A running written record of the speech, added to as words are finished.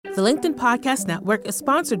The LinkedIn Podcast Network is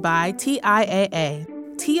sponsored by TIAA.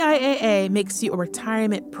 TIAA makes you a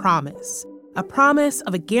retirement promise, a promise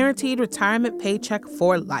of a guaranteed retirement paycheck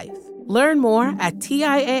for life. Learn more at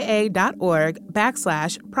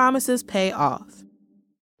TIAA.org/promises pay off.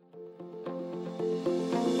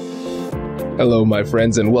 Hello, my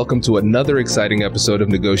friends, and welcome to another exciting episode of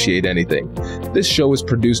Negotiate Anything. This show is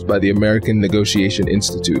produced by the American Negotiation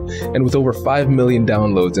Institute, and with over 5 million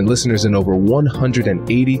downloads and listeners in over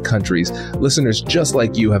 180 countries, listeners just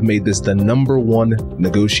like you have made this the #1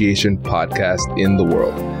 negotiation podcast in the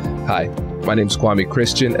world. Hi, my name is Kwame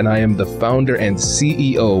Christian, and I am the founder and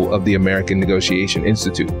CEO of the American Negotiation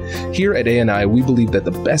Institute. Here at ANI, we believe that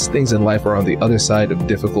the best things in life are on the other side of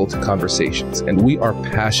difficult conversations, and we are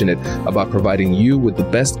passionate about providing you with the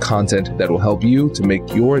best content that will help you to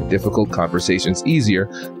make your difficult conversations easier,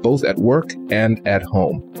 both at work and at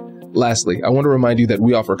home. Lastly, I want to remind you that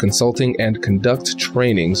we offer consulting and conduct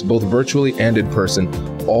trainings, both virtually and in person,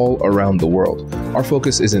 all around the world. Our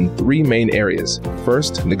focus is in 3 main areas.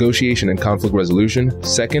 First, negotiation and conflict resolution.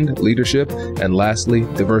 Second, leadership. And lastly,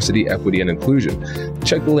 diversity, equity, and inclusion.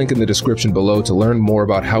 Check the link in the description below to learn more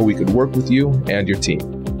about how we could work with you and your team.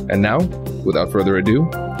 And now, without further ado,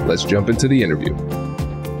 let's jump into the interview.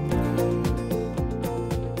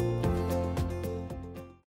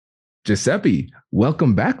 Giuseppe,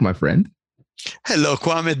 welcome back, my friend. Hello,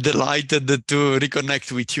 Kwame. Delighted to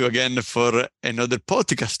reconnect with you again for another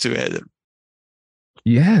podcast together.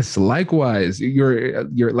 Yes, likewise. You're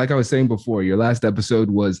like I was saying before, your last episode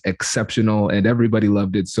was exceptional and everybody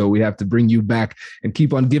loved it. So we have to bring you back and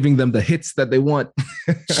keep on giving them the hits that they want.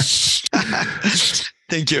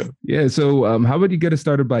 Thank you. Yeah. So how about you get us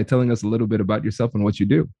started by telling us a little bit about yourself and what you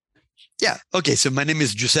do? Yeah. Okay. So my name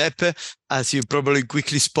is Giuseppe. As you probably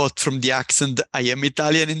quickly spot from the accent, I am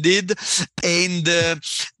Italian indeed. And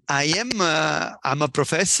I'm a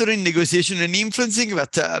professor in negotiation and influencing,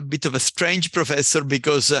 but a bit of a strange professor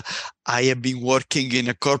because I have been working in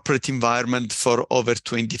a corporate environment for over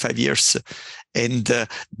 25 years. And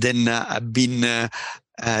then I've been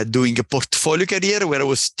doing a portfolio career where I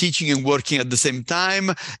was teaching and working at the same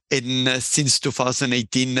time. And since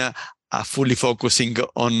 2018, fully focusing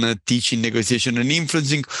on teaching negotiation and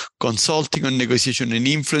influencing, consulting on negotiation and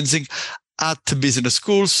influencing at business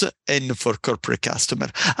schools and for corporate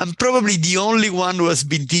customer. I'm probably the only one who has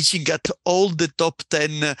been teaching at all the top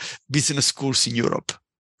 10 business schools in Europe.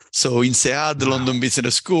 So in SEAD, London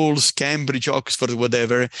Business Schools, Cambridge, Oxford,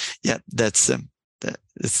 whatever. Yeah, that's the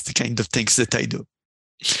kind of things that I do.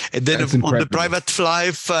 And then on the private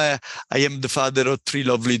life, I am the father of 3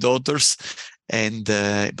 lovely daughters. And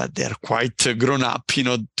but they're quite grown up,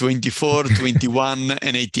 24, 21,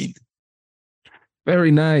 and 18.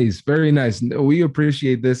 Very nice, very nice. We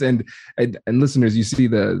appreciate this, and listeners, you see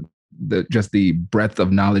the just the breadth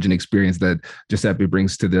of knowledge and experience that Giuseppe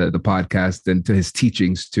brings to the podcast and to his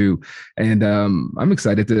teachings too. And I'm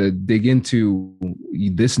excited to dig into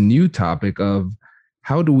this new topic of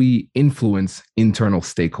how do we influence internal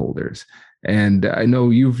stakeholders. And I know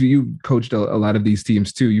you've coached a lot of these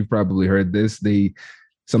teams too. You've probably heard this.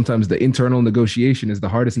 Sometimes the internal negotiation is the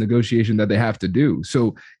hardest negotiation that they have to do.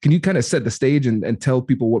 So can you kind of set the stage and tell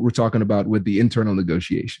people what we're talking about with the internal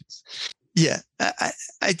negotiations? Yeah,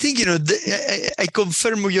 I think, I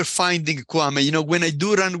confirm your finding, Kwame. When I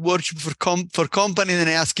do run workshops for companies and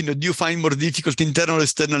I ask, do you find more difficult internal or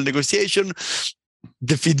external negotiation?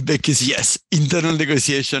 The feedback is yes, internal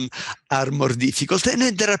negotiation are more difficult.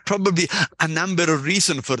 And there are probably a number of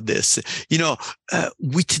reasons for this.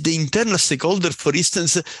 With the internal stakeholder, for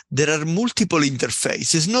instance, there are multiple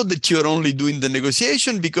interfaces. It's not that you're only doing the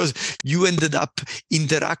negotiation because you ended up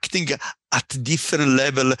interacting at different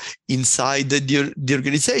level inside the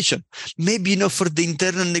organization. Maybe, for the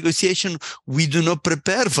internal negotiation, we do not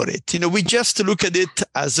prepare for it. We just look at it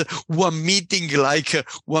as one meeting like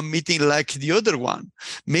the other one.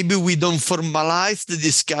 Maybe we don't formalize the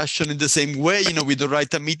discussion in the same way. We don't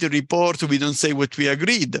write a meeting report. We don't say what we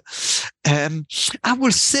agreed. I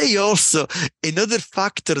will say also another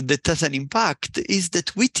factor that has an impact is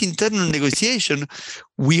that with internal negotiation,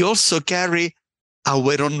 we also carry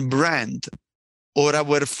our own brand or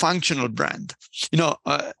our functional brand.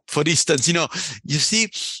 For instance, you see,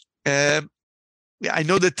 I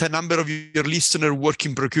know that a number of your listeners work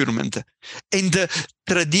in procurement, and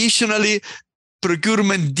traditionally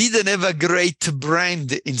procurement didn't have a great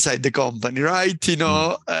brand inside the company, right?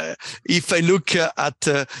 If I look at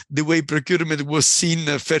the way procurement was seen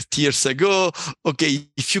 30 years ago, okay,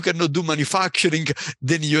 if you cannot do manufacturing,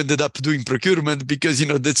 then you ended up doing procurement because,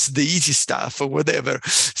 that's the easy stuff or whatever.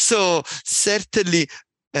 So certainly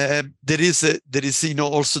there is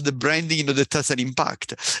also the branding that has an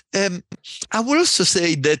impact. I will also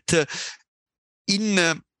say that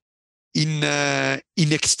in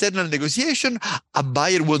external negotiation, a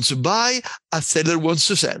buyer wants to buy, a seller wants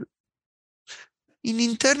to sell. In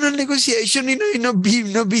internal negotiation,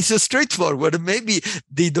 be so straightforward. Maybe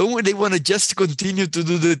they want to just continue to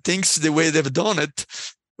do the things the way they've done it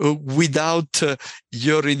without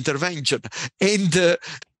your intervention. And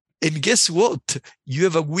guess what? You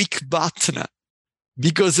have a weak button.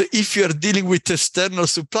 Because if you are dealing with external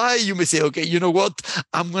supply, you may say, okay, you know what?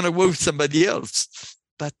 I'm going to work with somebody else.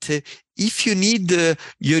 But if you need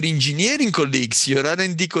your engineering colleagues, your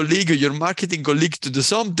R&D colleague, your marketing colleague to do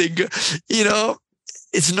something,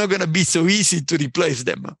 it's not going to be so easy to replace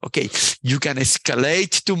them. Okay, you can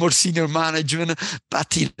escalate to more senior management,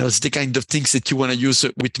 but it's the kind of things that you want to use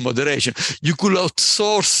with moderation. You could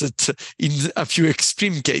outsource it in a few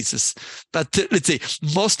extreme cases, but let's say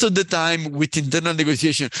most of the time with internal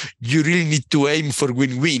negotiation, you really need to aim for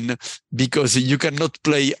win-win, because you cannot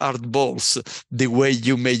play hard balls the way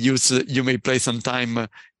you may play sometime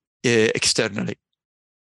externally.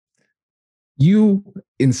 You,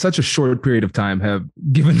 in such a short period of time, have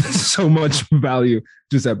given so much value,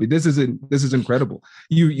 Giuseppe. This is incredible.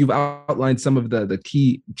 You've outlined some of the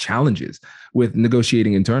key challenges with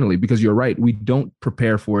negotiating internally, because you're right. We don't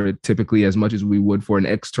prepare for it typically as much as we would for an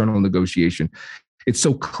external negotiation. It's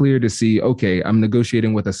so clear to see, okay, I'm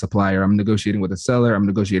negotiating with a supplier, I'm negotiating with a seller, I'm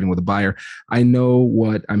negotiating with a buyer. I know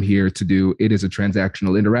what I'm here to do. It is a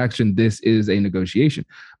transactional interaction. This is a negotiation.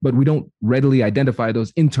 But we don't readily identify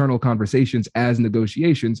those internal conversations as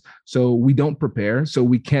negotiations. So we don't prepare, so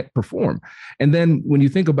we can't perform. And then when you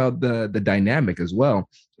think about the dynamic as well,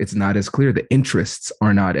 it's not as clear. The interests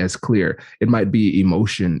are not as clear. It might be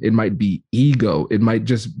emotion. It might be ego. It might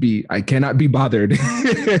just be, I cannot be bothered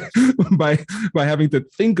by having to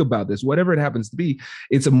think about this. Whatever it happens to be,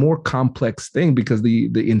 it's a more complex thing because the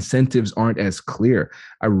incentives aren't as clear.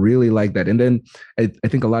 I really like that. And then I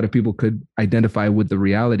think a lot of people could identify with the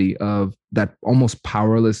reality of that almost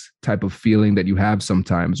powerless type of feeling that you have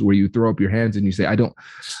sometimes, where you throw up your hands and you say, I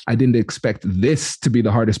didn't expect this to be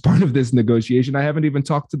the hardest part of this negotiation. I haven't even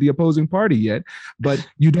talked to the opposing party yet, but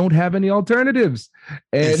you don't have any alternatives.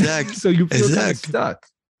 And exactly. So you feel kind of stuck.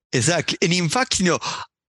 Exactly. And in fact,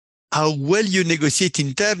 how well you negotiate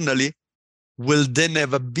internally will then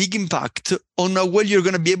have a big impact on how well you're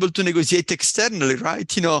going to be able to negotiate externally,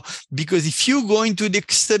 right? Because if you go into the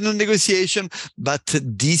external negotiation, but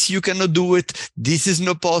this you cannot do it, this is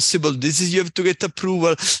not possible, you have to get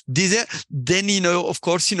approval, then, of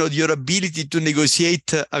course, your ability to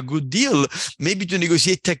negotiate a good deal, maybe to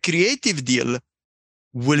negotiate a creative deal,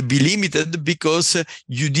 will be limited because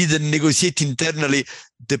you didn't negotiate internally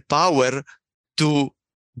the power to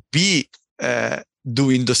be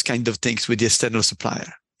doing those kind of things with the external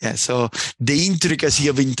supplier. Yeah, so the intricacy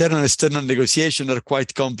of internal and external negotiation are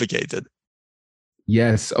quite complicated.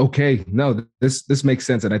 Yes. Okay. No, this makes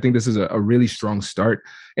sense. And I think this is a really strong start.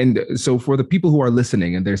 And so for the people who are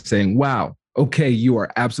listening and they're saying, wow, okay, you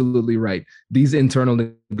are absolutely right. These internal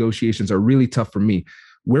negotiations are really tough for me.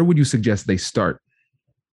 Where would you suggest they start?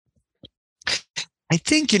 I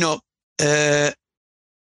think,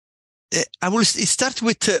 I will start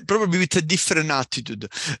with probably with a different attitude.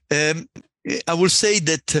 I will say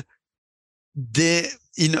that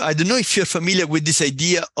I don't know if you're familiar with this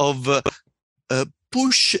idea of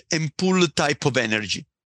push and pull type of energy.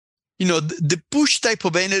 The push type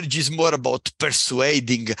of energy is more about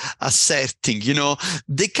persuading, asserting,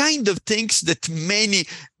 the kind of things that many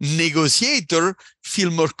negotiators feel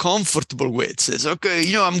more comfortable with. Says,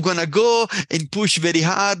 okay, I'm going to go and push very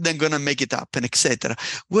hard, I'm going to make it happen, etc.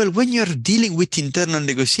 Well, when you're dealing with internal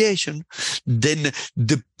negotiation, then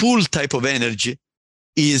the pull type of energy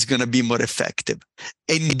is going to be more effective.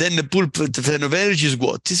 And then the pull type of energy is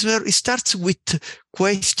what? It's where it starts with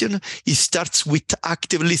question, it starts with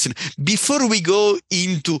active listening. Before we go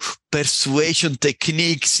into persuasion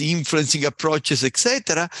techniques, influencing approaches,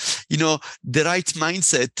 etc., the right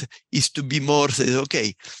mindset is to be more,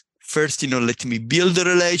 okay, first, let me build a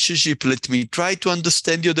relationship, let me try to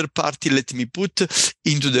understand the other party, let me put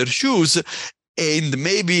into their shoes. And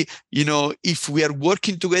maybe, if we are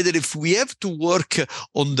working together, if we have to work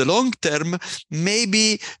on the long term,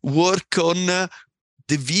 maybe work on the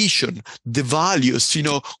vision, the values,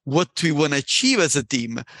 what we want to achieve as a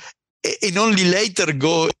team. And only later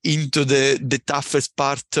go into the toughest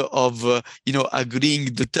part of,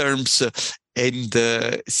 agreeing the terms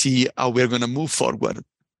and see how we're going to move forward.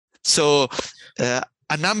 So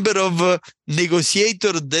a number of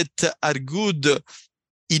negotiators that are good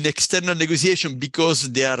in external negotiation because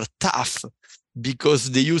they are tough,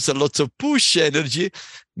 because they use a lot of push energy,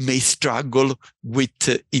 may struggle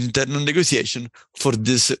with internal negotiation for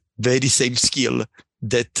this very same skill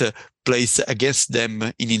that plays against them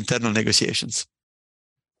in internal negotiations.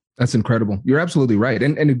 That's incredible. You're absolutely right.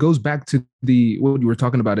 And it goes back to what you were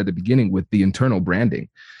talking about at the beginning with the internal branding.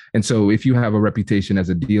 And so if you have a reputation as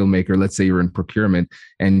a deal maker, let's say you're in procurement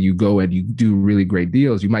and you go and you do really great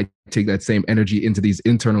deals, you might take that same energy into these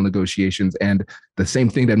internal negotiations. And the same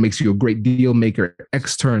thing that makes you a great deal maker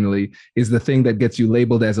externally is the thing that gets you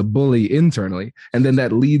labeled as a bully internally. And then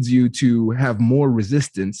that leads you to have more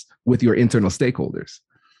resistance with your internal stakeholders.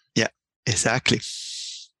 Yeah, exactly.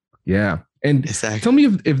 Yeah. And exactly. Tell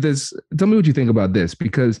me what you think about this,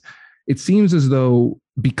 because it seems as though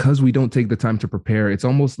because we don't take the time to prepare, it's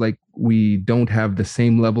almost like we don't have the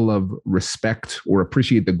same level of respect or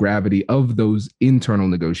appreciate the gravity of those internal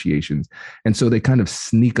negotiations. And so they kind of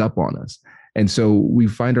sneak up on us. And so we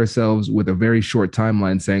find ourselves with a very short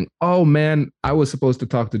timeline saying, oh man, I was supposed to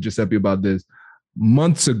talk to Giuseppe about this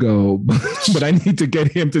months ago, but I need to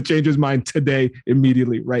get him to change his mind today,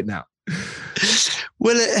 immediately, right now.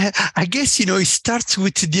 Well, I guess, it starts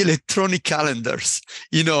with the electronic calendars.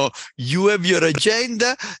 You have your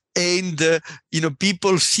agenda and,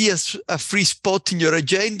 people see a free spot in your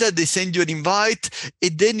agenda. They send you an invite.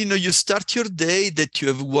 And then, you start your day that you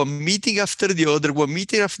have one meeting after the other, one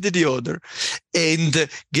meeting after the other. And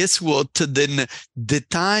guess what? Then the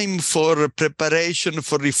time for preparation,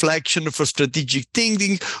 for reflection, for strategic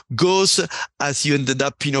thinking goes as you ended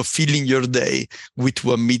up, filling your day with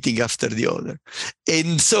one meeting after the other.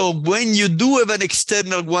 And so when you do have an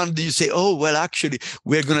external one, you say, oh, well, actually,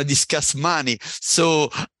 we're going to discuss money. So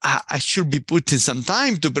I should be putting some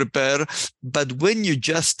time to prepare. But when you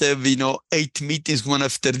just have, 8 meetings, one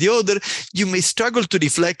after the other, you may struggle to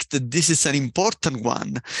reflect that this is an important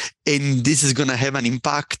one. And this is going to have an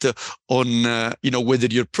impact on, whether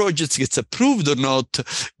your project gets approved or not,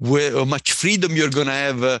 how much freedom you're going to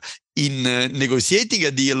have in negotiating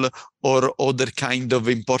a deal or other kind of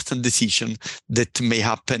important decision that may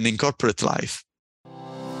happen in corporate life.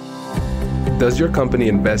 Does your company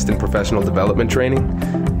invest in professional development training?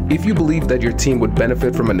 If you believe that your team would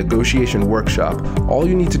benefit from a negotiation workshop, all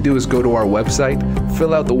you need to do is go to our website,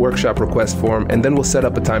 fill out the workshop request form, and then we'll set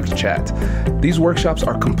up a time to chat. These workshops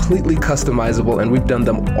are completely customizable, and we've done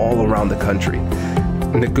them all around the country.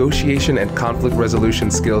 Negotiation and conflict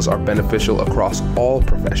resolution skills are beneficial across all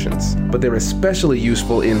professions, but they're especially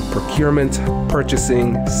useful in procurement,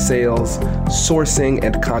 purchasing, sales, sourcing,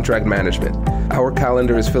 and contract management. Our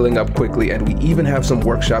calendar is filling up quickly, and we even have some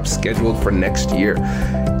workshops scheduled for next year.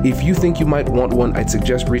 If you think you might want one, I'd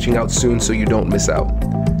suggest reaching out soon so you don't miss out.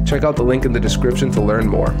 Check out the link in the description to learn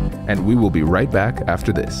more, and we will be right back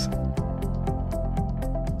after this.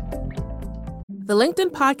 The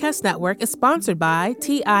LinkedIn Podcast Network is sponsored by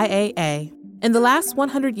TIAA. In the last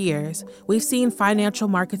 100 years, we've seen financial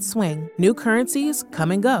markets swing, new currencies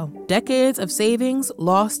come and go, decades of savings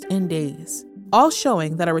lost in days, all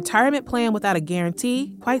showing that a retirement plan without a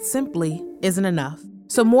guarantee, quite simply, isn't enough.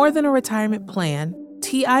 So more than a retirement plan,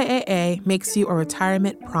 TIAA makes you a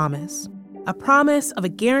retirement promise. A promise of a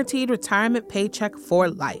guaranteed retirement paycheck for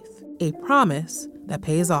life. A promise that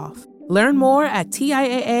pays off. Learn more at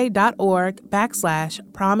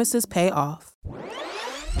TIAA.org/promisespayoff.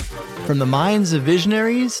 From the minds of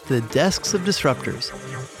visionaries to the desks of disruptors,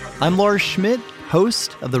 I'm Lars Schmidt,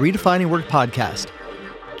 host of the Redefining Work podcast.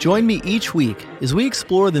 Join me each week as we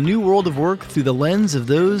explore the new world of work through the lens of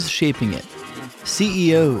those shaping it.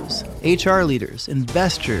 CEOs, HR leaders,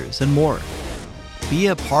 investors, and more. Be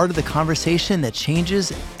a part of the conversation that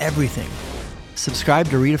changes everything. Subscribe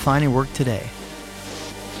to Redefining Work today.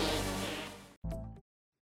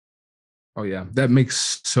 Oh, yeah, that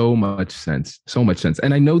makes so much sense. So much sense.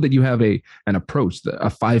 And I know that you have an approach, a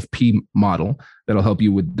 5P model that'll help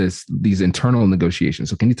you with these internal negotiations.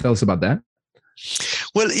 So can you tell us about that?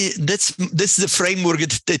 Well, this is the framework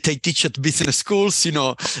that I teach at business schools, and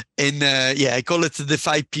I call it the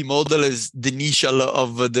 5P model as the initial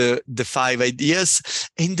of the 5 ideas.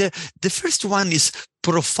 And the first one is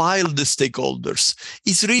profile the stakeholders.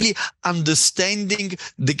 It's really understanding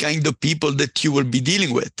the kind of people that you will be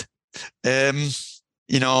dealing with.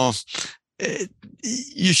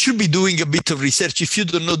 You should be doing a bit of research. If you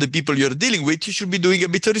don't know the people you're dealing with, you should be doing a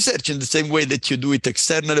bit of research in the same way that you do it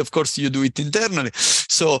externally. Of course, you do it internally.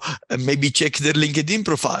 So maybe check their LinkedIn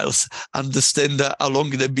profiles, understand how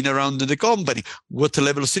long they've been around the company, what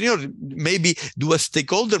level of seniority. Maybe do a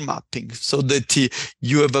stakeholder mapping so that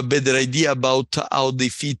you have a better idea about how they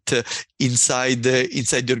fit inside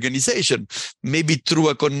the organization. Maybe through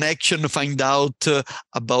a connection, find out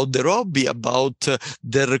about their hobby, about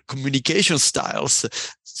their communication communication styles.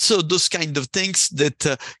 So those kind of things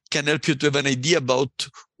that can help you to have an idea about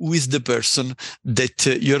who is the person that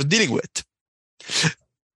you're dealing with.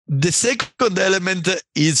 The second element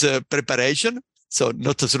is preparation. So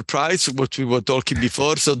not a surprise what we were talking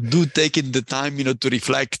before. So do take in the time, to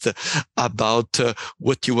reflect about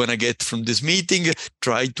what you want to get from this meeting.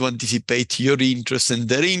 Try to anticipate your interest and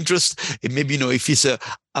their interest. And maybe, if it's a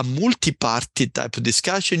multi-party type of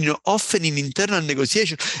discussion, often in internal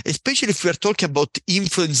negotiation, especially if we are talking about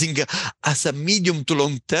influencing as a medium to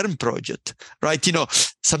long-term project, right?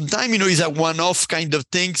 Sometimes, it's a one-off kind of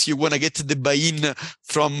things. You want to get the buy-in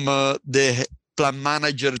from the plan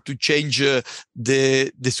manager to change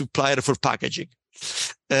the supplier for packaging.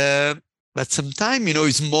 But sometimes,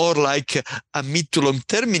 it's more like a mid to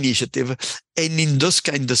long-term initiative. And in those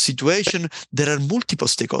kind of situations, there are multiple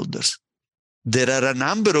stakeholders. There are a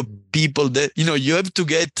number of people that, you have to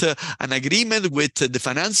get an agreement with the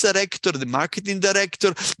finance director, the marketing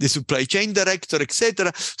director, the supply chain director,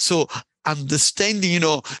 etc. So understanding,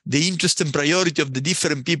 the interest and priority of the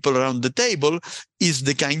different people around the table is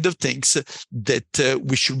the kind of things that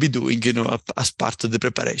we should be doing, as part of the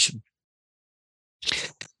preparation.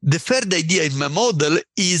 The third idea in my model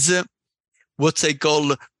is what I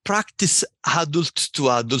call practice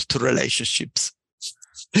adult-to-adult relationships.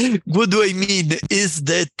 What do I mean is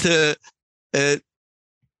that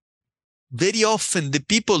very often the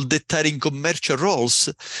people that are in commercial roles,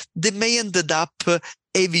 they may end up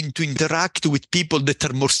having to interact with people that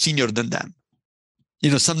are more senior than them.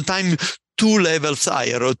 Sometimes 2 levels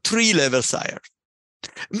higher or 3 levels higher.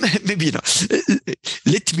 Maybe,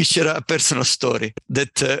 let me share a personal story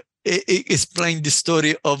that explains the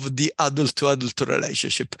story of the adult-to-adult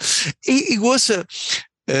relationship. It was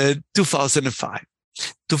 2005.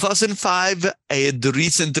 2005, I had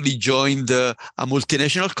recently joined a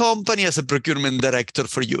multinational company as a procurement director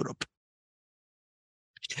for Europe.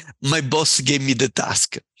 My boss gave me the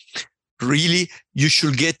task. Really, you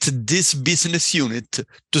should get this business unit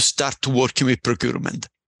to start working with procurement.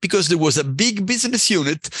 Because there was a big business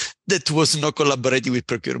unit that was not collaborating with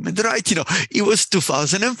procurement, right? It was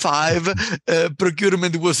 2005.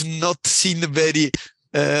 Procurement was not seen very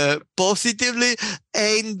positively.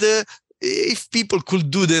 And if people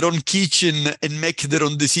could do their own kitchen and make their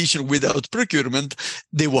own decision without procurement,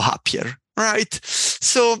 they were happier, right?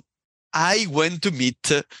 So I went to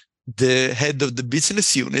meet the head of the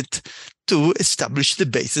business unit to establish the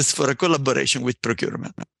basis for a collaboration with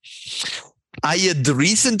procurement. I had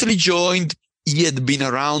recently joined. He had been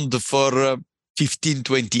around for 15,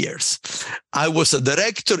 20 years. I was a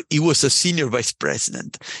director. He was a senior vice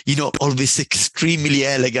president, always extremely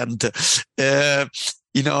elegant, very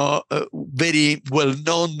well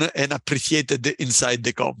known and appreciated inside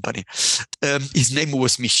the company. His name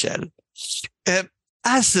was Michel.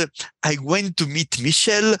 As I went to meet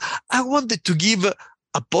Michel, I wanted to give a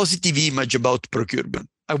positive image about procurement.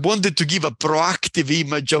 I wanted to give a proactive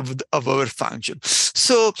image of our function.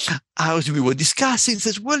 So as we were discussing,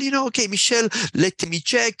 says, well, okay, Michel, let me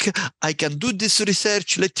check. I can do this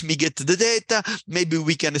research. Let me get the data. Maybe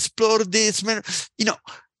we can explore this.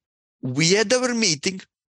 We had our meeting.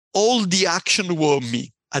 All the action were on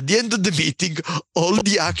me. At the end of the meeting, all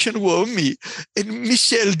the action were on me. And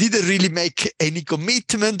Michel didn't really make any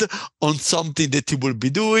commitment on something that he would be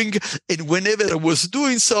doing. And whenever I was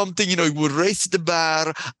doing something, he would raise the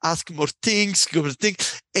bar, ask more things.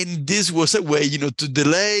 And this was a way, to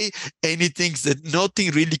delay anything that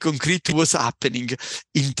nothing really concrete was happening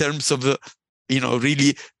in terms of,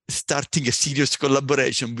 really starting a serious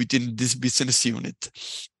collaboration between this business unit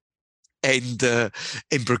and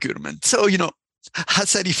procurement. So,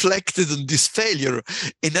 as I reflected on this failure,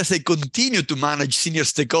 and as I continue to manage senior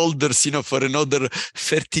stakeholders, for another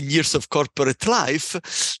 13 years of corporate life,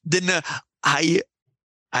 then I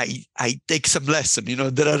take some lesson.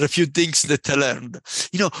 There are a few things that I learned.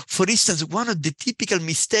 For instance, one of the typical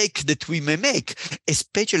mistakes that we may make,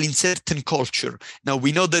 especially in certain culture. Now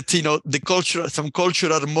we know that some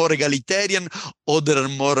culture are more egalitarian, others are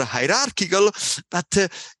more hierarchical, but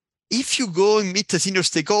if you go and meet a senior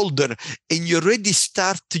stakeholder and you already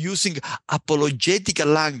start using apologetical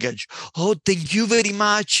language, oh, thank you very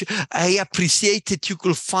much, I appreciate that you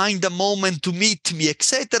could find a moment to meet me,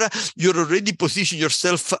 etc., you're already positioning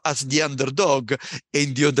yourself as the underdog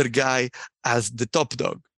and the other guy as the top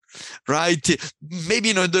dog, right?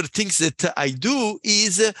 Maybe another things that I do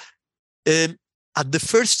is at the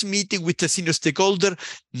first meeting with a senior stakeholder,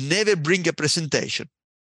 never bring a presentation,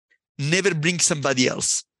 never bring somebody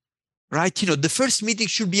else. Right? The first meeting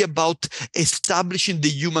should be about establishing the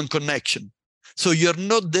human connection. So you're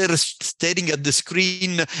not there staring at the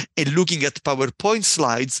screen and looking at PowerPoint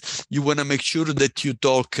slides. You want to make sure that you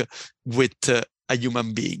talk with a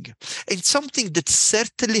human being. And something that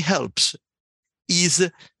certainly helps is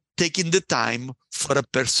taking the time for a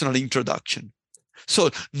personal introduction.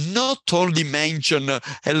 So not only mention,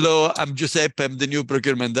 hello, I'm Giuseppe, I'm the new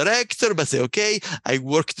procurement director, but say, okay, I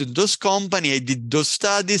worked in those company, I did those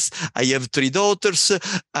studies, I have 3 daughters,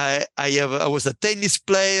 I was a tennis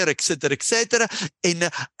player, etc., etc. And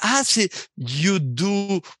as you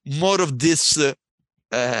do more of this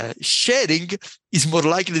sharing, is more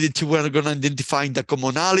likely that you are going to identify the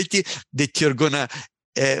commonality, that you're going to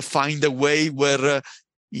find a way where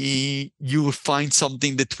you will find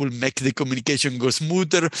something that will make the communication go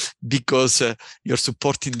smoother because you're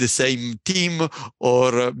supporting the same team,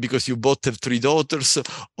 or because you both have 3 daughters,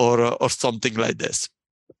 or something like this.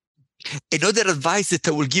 Another advice that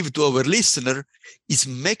I will give to our listener is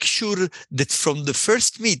make sure that from the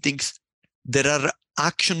first meetings, there are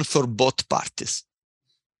action for both parties.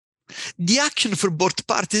 The action for both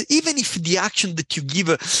parties, even if the action that you give,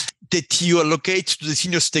 that you allocate to the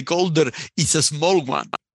senior stakeholder is a small one.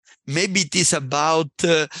 Maybe it is about,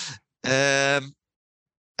 I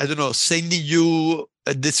don't know, sending you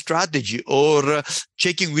the strategy, or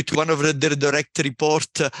checking with one of their direct report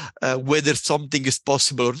whether something is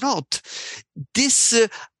possible or not. This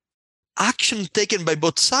action taken by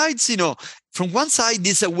both sides, from one side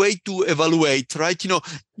is a way to evaluate, right?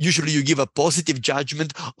 Usually you give a positive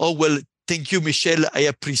judgment. Oh, well, thank you, Michelle, I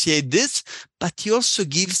appreciate this. But he also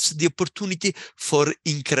gives the opportunity for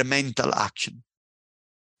incremental action.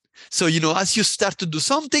 So, as you start to do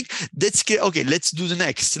something, that's okay, let's do the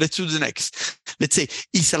next. Let's say,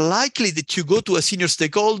 it's likely that you go to a senior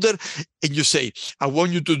stakeholder and you say, I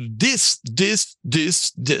want you to do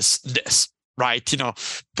this, right?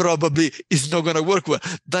 Probably it's not going to work well.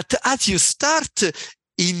 But as you start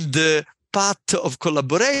in the path of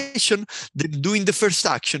collaboration, then doing the first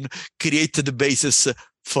action creates the basis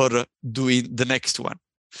for doing the next one.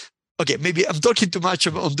 Okay, maybe I'm talking too much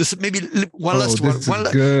on this. Maybe one last one.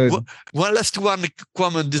 One last one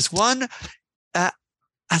comment on this one.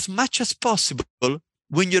 As much as possible,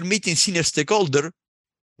 when you're meeting senior stakeholder,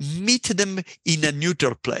 meet them in a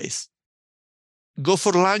neutral place. Go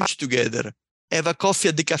for lunch together. Have a coffee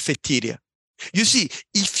at the cafeteria. You see,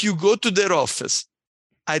 if you go to their office,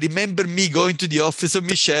 I remember me going to the office of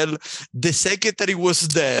Michelle, the secretary was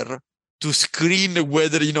there to screen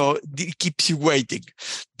whether, it keeps you waiting.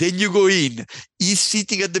 Then you go in, he's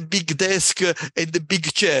sitting at the big desk and the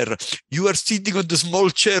big chair. You are sitting on the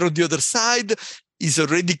small chair on the other side. It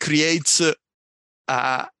already creates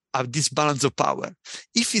a disbalance of power.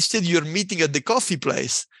 If instead you're meeting at the coffee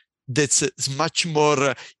place, that's much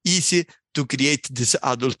more easy to create this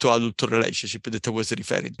adult-to-adult relationship that I was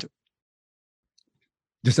referring to.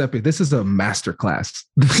 Giuseppe, this is a masterclass.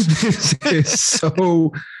 This is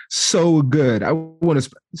so good. I want to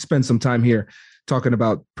spend some time here talking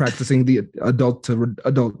about practicing the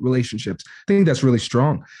adult-to-adult relationships. I think that's really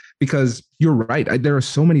strong because you're right. There are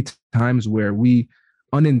so many times where we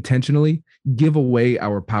unintentionally give away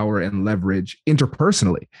our power and leverage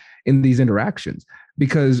interpersonally in these interactions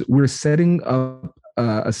because we're setting up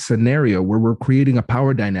a scenario where we're creating a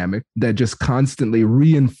power dynamic that just constantly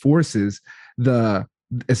reinforces the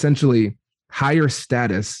essentially higher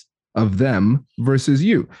status of them versus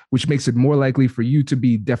you, which makes it more likely for you to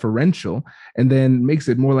be deferential and then makes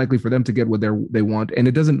it more likely for them to get what they want. And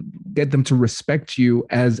it doesn't get them to respect you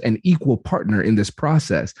as an equal partner in this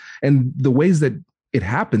process. And the ways that it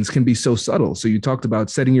happens can be so subtle. So you talked about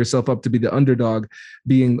setting yourself up to be the underdog,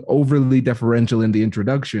 being overly deferential in the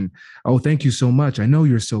introduction. Oh, thank you so much. I know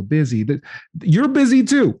you're so busy. You're busy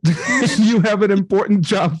too. You have an important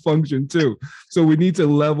job function too. So we need to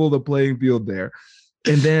level the playing field there.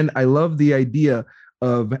 And then I love the idea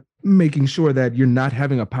of making sure that you're not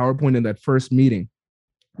having a PowerPoint in that first meeting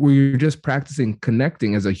where you're just practicing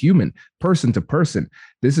connecting as a human, person to person.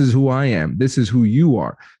 This is who I am. This is who you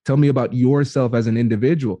are. Tell me about yourself as an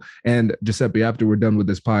individual. And Giuseppe, after we're done with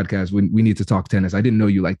this podcast, we need to talk tennis. I didn't know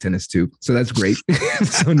you like tennis too. So that's great.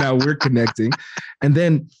 So now we're connecting. And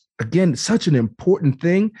then again, such an important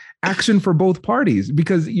thing, action for both parties,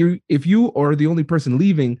 because if you are the only person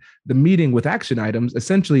leaving the meeting with action items,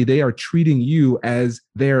 essentially they are treating you as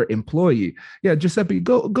their employee. Yeah, Giuseppe,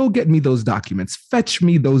 go get me those documents, fetch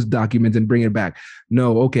me those documents and bring it back.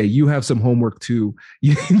 No, okay, you have some homework too.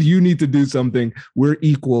 You need to do something. We're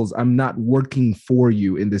equals. I'm not working for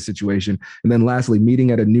you in this situation. And then lastly,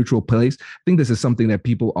 meeting at a neutral place. I think this is something that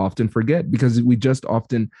people often forget because we just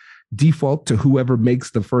often default to whoever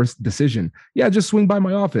makes the first decision. Yeah, just swing by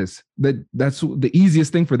my office. That's the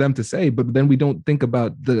easiest thing for them to say, but then we don't think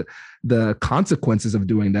about the consequences of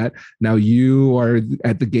doing that. Now you are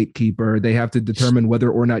at the gatekeeper. They have to determine whether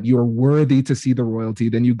or not you're worthy to see the royalty.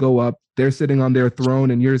 Then you go up, they're sitting on their throne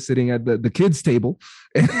and you're sitting at the kids' table.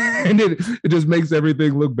 And it just makes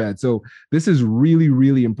everything look bad. So this is really,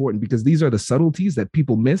 really important because these are the subtleties that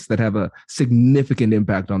people miss that have a significant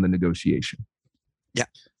impact on the negotiation. Yeah.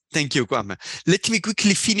 Thank you, Kwame. Let me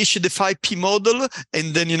quickly finish the 5P model,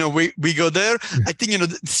 and then, we go there. I think,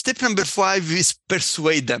 step number 5 is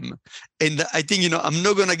persuade them. And I think, I'm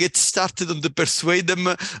not going to get started on the persuade them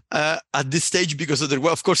at this stage because,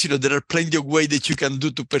 of course, there are plenty of ways that you can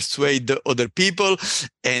do to persuade other people.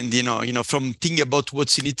 And, from thinking about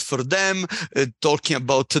what's in it for them, talking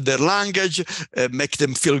about their language, make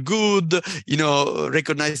them feel good,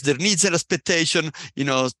 recognize their needs and expectation,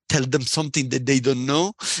 tell them something that they don't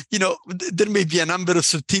know. There may be a number of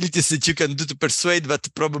subtleties that you can do to persuade, but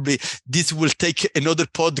probably this will take another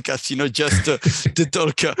podcast, just to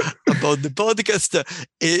talk about the podcast.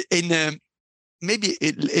 And maybe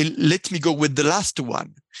let me go with the last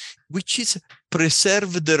one, which is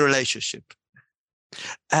preserve the relationship.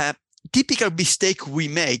 Typical mistake we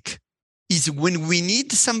make is when we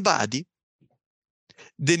need somebody,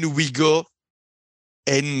 then we go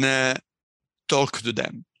and talk to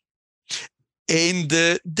them. And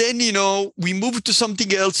then, we move to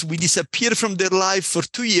something else. We disappear from their life for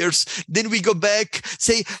 2 years. Then we go back,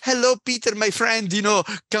 say, hello, Peter, my friend,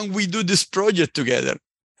 can we do this project together?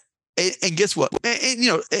 And guess what?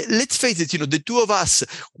 And, let's face it, the two of us,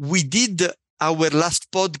 we did our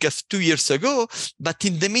last podcast 2 years ago, but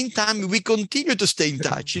in the meantime, we continue to stay in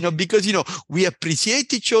touch, because, we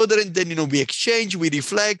appreciate each other, and then, we exchange, we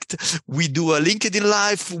reflect, we do a LinkedIn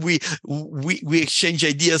Live, we exchange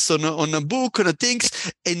ideas on a book, on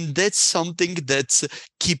things, and that's something that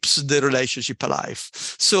keeps the relationship alive.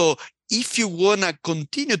 So if you want to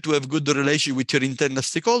continue to have good relationship with your internal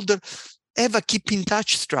stakeholder, have a keep in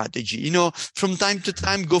touch strategy. From time to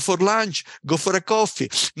time, go for lunch, go for a coffee.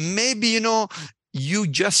 Maybe, you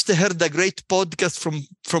just heard a great podcast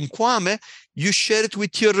from Kwame. You share it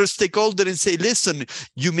with your stakeholder and say, listen,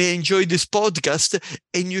 you may enjoy this podcast,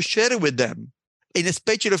 and you share it with them. And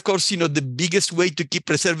especially, of course, the biggest way to keep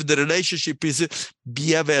preserving the relationship is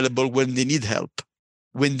be available when they need help.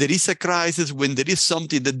 When there is a crisis, when there is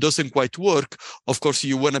something that doesn't quite work, of course,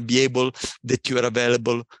 you want to be able that you are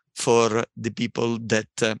available for the people that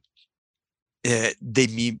they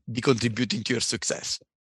may be contributing to your success.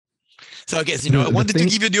 So I guess, I wanted to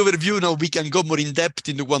give you the overview. Now we can go more in depth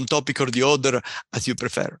into one topic or the other as you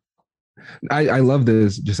prefer. I love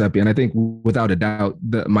this, Giuseppe. And I think without a doubt,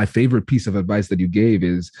 my favorite piece of advice that you gave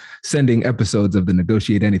is sending episodes of the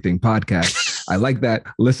Negotiate Anything podcast. I like that.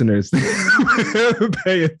 Listeners,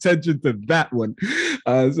 pay attention to that one.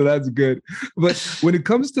 So that's good. But when it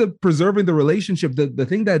comes to preserving the relationship, the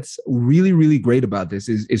thing that's really, really great about this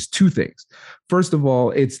is two things. First of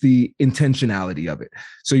all, it's the intentionality of it.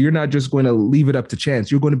 So you're not just going to leave it up to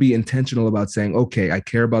chance. You're going to be intentional about saying, okay, I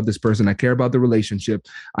care about this person. I care about the relationship.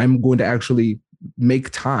 I'm going to actually make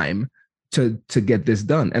time to get this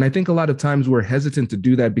done. And I think a lot of times we're hesitant to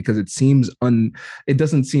do that because it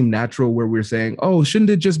doesn't seem natural, where we're saying, oh, shouldn't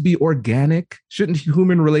it just be organic? Shouldn't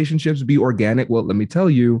human relationships be organic? Well, let me tell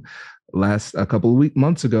you, a couple of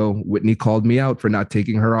months ago, Whitney called me out for not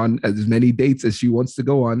taking her on as many dates as she wants to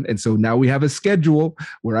go on. And so now we have a schedule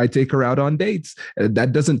where I take her out on dates.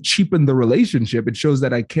 That doesn't cheapen the relationship. It shows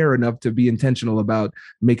that I care enough to be intentional about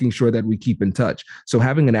making sure that we keep in touch. So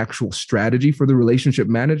having an actual strategy for the relationship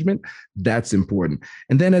management, that's important.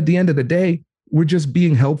 And then at the end of the day, we're just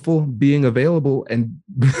being helpful, being available, and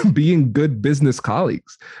being good business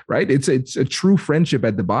colleagues, right? It's a true friendship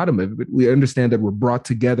at the bottom of it. We understand that we're brought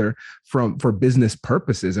together for business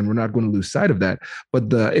purposes, and we're not going to lose sight of that.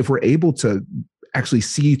 But if we're able to actually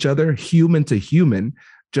see each other human to human,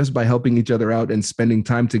 just by helping each other out and spending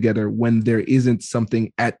time together when there isn't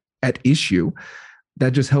something at issue,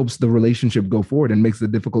 that just helps the relationship go forward and makes the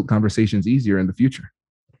difficult conversations easier in the future.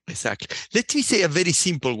 Exactly. Let me say a very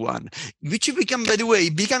simple one, which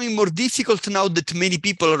becoming more difficult now that many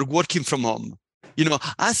people are working from home.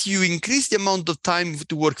 As you increase the amount of time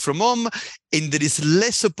to work from home, and there is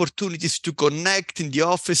less opportunities to connect in the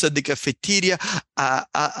office, at the cafeteria,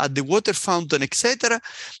 at the water fountain, etc.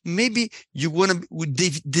 Maybe you want to,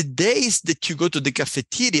 the days that you go to the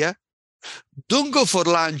cafeteria, don't go for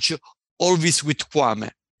lunch always with Kwame.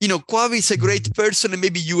 Kwame is a great person, and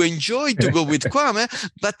maybe you enjoy to go with Kwame,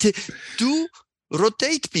 but do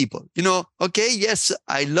rotate people. Okay, yes,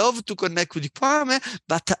 I love to connect with Kwame,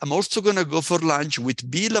 but I'm also going to go for lunch with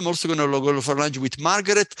Bill. I'm also going to go for lunch with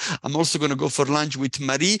Margaret. I'm also going to go for lunch with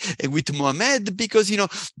Marie and with Mohamed, because,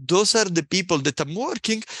 those are the people that I'm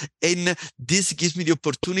working. And this gives me the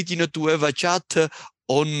opportunity, to have a chat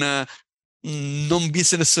on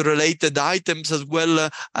non-business related items as well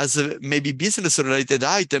as maybe business related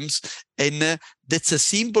items. And that's a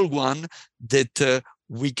simple one that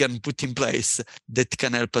we can put in place that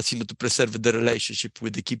can help us, to preserve the relationship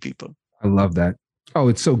with the key people. I love that. Oh,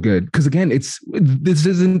 it's so good. Because again, this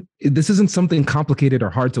isn't something complicated or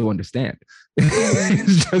hard to understand.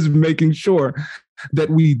 It's just making sure that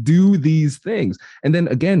we do these things. And then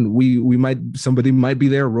again, somebody might be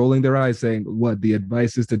there rolling their eyes saying, what, the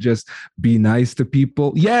advice is to just be nice to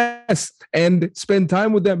people? Yes. And spend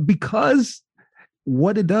time with them, because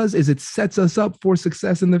what it does is it sets us up for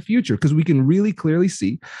success in the future, because we can really clearly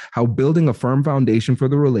see how building a firm foundation for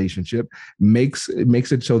the relationship makes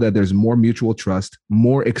it so that there's more mutual trust,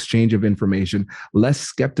 more exchange of information, less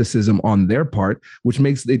skepticism on their part, which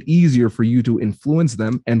makes it easier for you to influence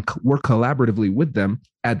them and work collaboratively with them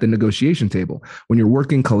at the negotiation table. When you're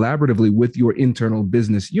working collaboratively with your internal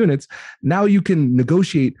business units, now you can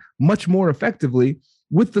negotiate much more effectively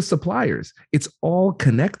with the suppliers. It's all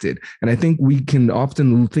connected. And I think we can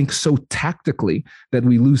often think so tactically that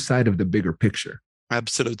we lose sight of the bigger picture.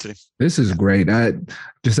 Absolutely. This is great.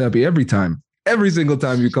 Giuseppe, every single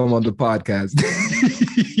time you come on the podcast,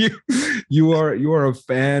 you are a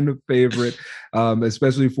fan favorite,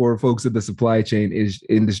 especially for folks in the supply chain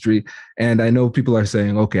industry. And I know people are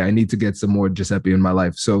saying, okay, I need to get some more Giuseppe in my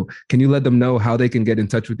life. So can you let them know how they can get in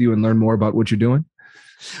touch with you and learn more about what you're doing?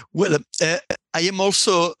 Well, I am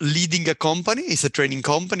also leading a company. It's a training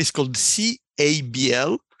company. It's called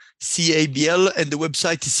CABL, and the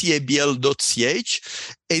website is cabl.ch.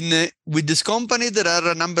 And with this company, there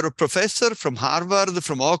are a number of professors from Harvard,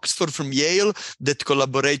 from Oxford, from Yale that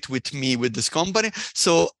collaborate with me with this company.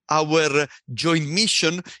 So our joint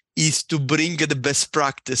mission is to bring the best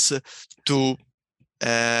practice to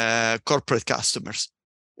corporate customers.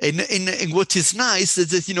 And what is nice is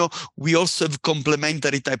that, we also have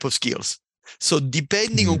complementary type of skills. So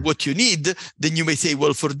depending on what you need, then you may say,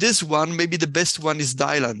 well, for this one, maybe the best one is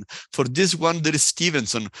Dylan. For this one, there is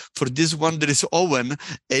Stevenson. For this one, there is Owen.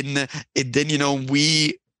 And then,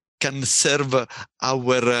 we can serve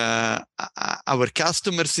our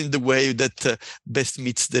customers in the way that best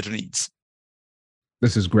meets their needs.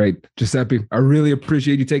 This is great. Giuseppe, I really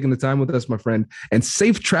appreciate you taking the time with us, my friend, and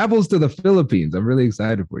safe travels to the Philippines. I'm really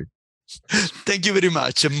excited for you. Thank you very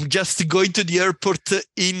much. I'm just going to the airport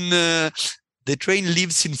the train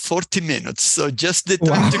leaves in 40 minutes. So just the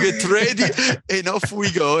time to get ready and off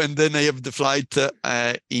we go. And then I have the flight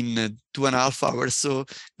in 2.5 hours. So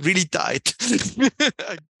really tight.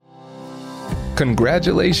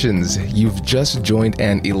 Congratulations, you've just joined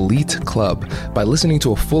an elite club. By listening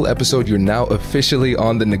to a full episode, you're now officially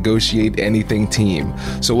on the Negotiate Anything team.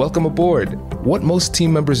 So welcome aboard. What most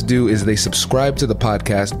team members do is they subscribe to the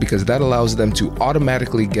podcast because that allows them to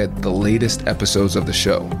automatically get the latest episodes of the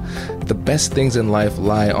show. The best things in life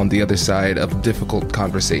lie on the other side of difficult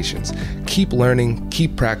conversations. Keep learning,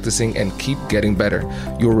 keep practicing, and keep getting better.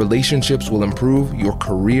 Your relationships will improve, your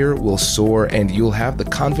career will soar, and you'll have the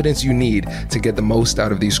confidence you need to get the most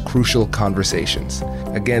out of these crucial conversations.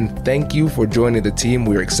 Again, thank you for joining the team.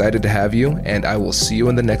 We're excited to have you, and I will see you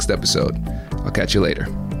in the next episode. I'll catch you later.